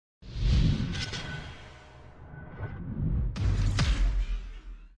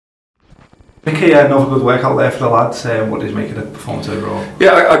Micky, another good work out there for the lads. What did you make of the performance overall?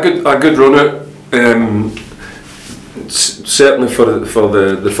 Yeah, a good run out. Certainly for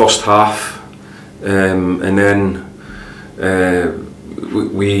the first half, and then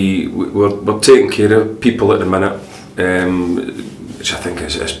we're taking care of people at the minute, which I think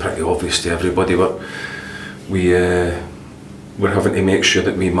is pretty obvious to everybody. We're having to make sure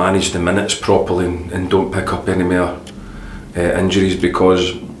that we manage the minutes properly and don't pick up any more injuries,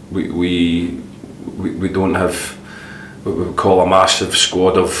 because we don't have what we would call a massive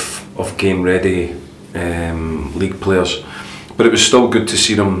squad of game ready league players, but it was still good to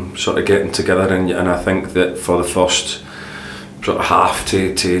see them sort of getting together, and I think that for the first sort of half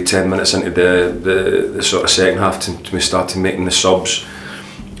to 10 minutes into the sort of second half, we started making the subs.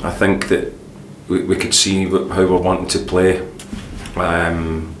 I think that we could see how we're wanting to play,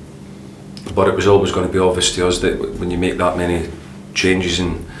 but it was always going to be obvious to us that when you make that many changes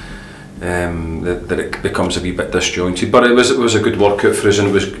and that it becomes a wee bit disjointed. But it was a good workout for us, and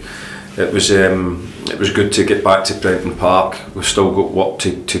it was good to get back to Brenton Park. We've still got work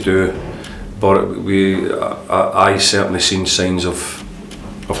to do, but I certainly seen signs of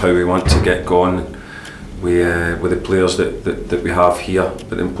how we want to get going with the players that we have here.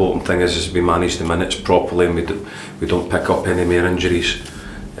 But the important thing is we manage the minutes properly, and we don't pick up any more injuries,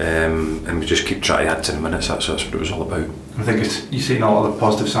 and we just keep trying to add to the minutes. That's what it was all about. I think you've seen all of the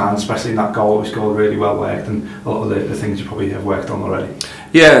positive signs, especially in that goal. It was goal really well worked, and a lot of the things you probably have worked on already.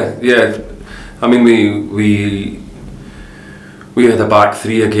 Yeah. I mean, we had a back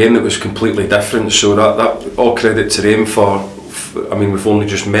three again that was completely different. So that all credit to them for. I mean, we've only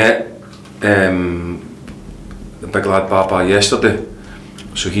just met the big lad Baba yesterday,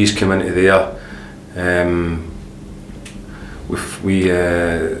 so he's come into there.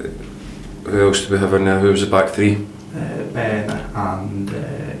 Who else do we have in there? Who was the back three? Ben and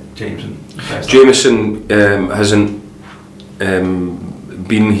Jameson. Jameson hasn't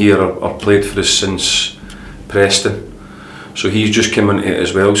been here or played for us since Preston, so he's just come into it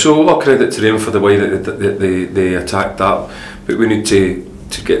as well. So all credit to them for the way that they attacked that. But we need to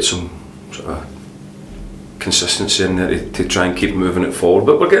get some sort of consistency in there to try and keep moving it forward.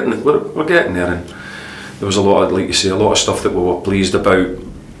 But we're getting there, and there was a lot of, like you say, a lot of stuff that we were pleased about,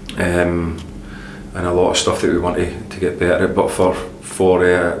 and a lot of stuff that we want to get better at. But for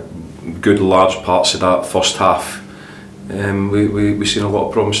good large parts of that first half, we've seen a lot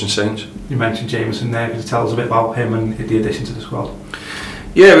of promising signs. You mentioned Jameson there. Could you tell us a bit about him and the addition to the squad?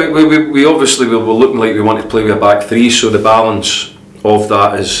 Yeah, we obviously were looking like we wanted to play with a back three, so the balance of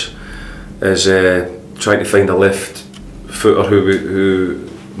that is trying to find a left footer who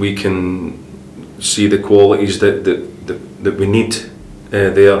we can see the qualities that we need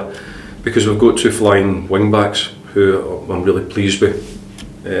there, because we've got two flying wing backs who I'm really pleased with.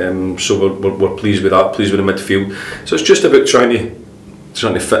 So we're pleased with that, pleased with the midfield. So it's just about trying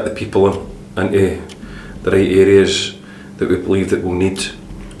to fit the people into the right areas that we believe that we'll need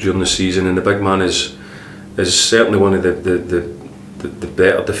during the season. And the big man is certainly one of the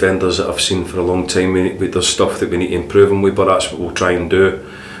better defenders that I've seen for a long time. There's stuff that we need to improve him with, but that's what we'll try and do.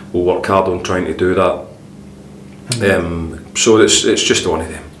 We'll work hard on trying to do that. So it's just one of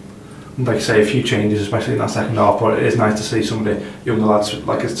them. Like you say, a few changes, especially in that second half, but it is nice to see some of the younger lads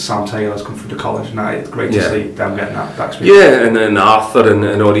like Sam Taylor's come from the college, and it's great to see them getting that experience. Yeah, and then Arthur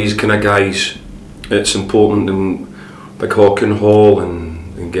and all these kind of guys, it's important, and like Hawken Hall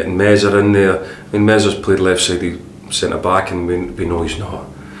and getting Mezzer in there. I mean, Mezzer's played left sided centre back, and we know he's not,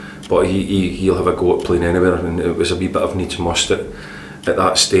 but he'll have a go at playing anywhere, and it was a wee bit of needs must at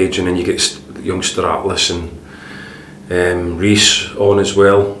that stage. And then you get youngster Atlas and Reese on as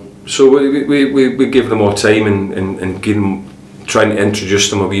well. So we give them more time and give them, trying to introduce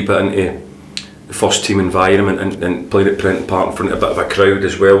them a wee bit into the first team environment and playing at Brenton Park in front of a bit of a crowd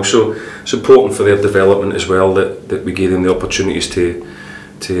as well. So it's important for their development as well that we gave them the opportunities to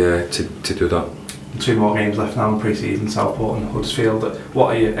do that. 2 more games left now in pre-season, Southport and Huddersfield.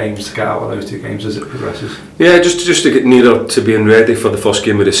 What are your aims to get out of those 2 games as it progresses? Yeah, just to get nearer to being ready for the first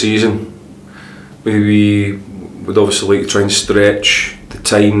game of the season. We would obviously like to try and stretch the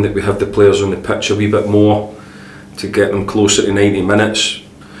time that we have the players on the pitch a wee bit more to get them closer to 90 minutes,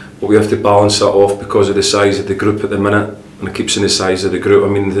 but we have to balance that off because of the size of the group at the minute, and it keeps in the size of the group. I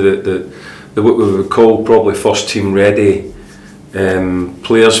mean, the what we would call probably first team ready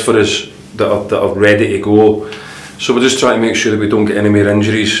players for us that are ready to go. So we're just trying to make sure that we don't get any more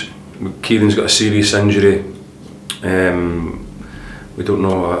injuries. Kieran's got a serious injury. We don't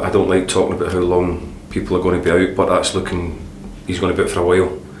know. I don't like talking about how long people are going to be out, but that's looking. He's going to be out for a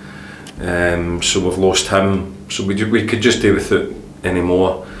while. So we've lost him. So we could just do without any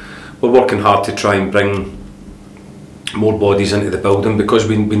more. we're working hard to try and bring more bodies into the building, because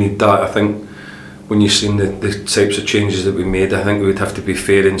we need that. I think when you've seen the types of changes that we made, I think we would have to be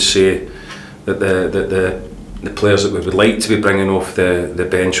fair and say that the players that we would like to be bringing off the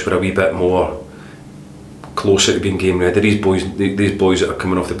bench were a wee bit more closer to being game ready. These boys that are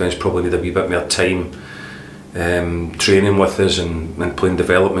coming off the bench probably need a wee bit more time training with us and playing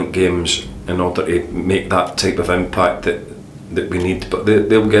development games in order to make that type of impact that we need. But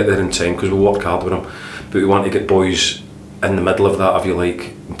they'll get there in time, because we'll work hard with them. But we want to get boys in the middle of that, if you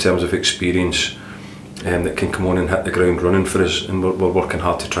like, in terms of experience, that can come on and hit the ground running for us, and we're working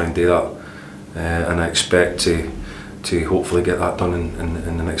hard to try and do that. And I expect to hopefully get that done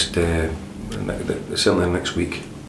in the next, certainly the next week.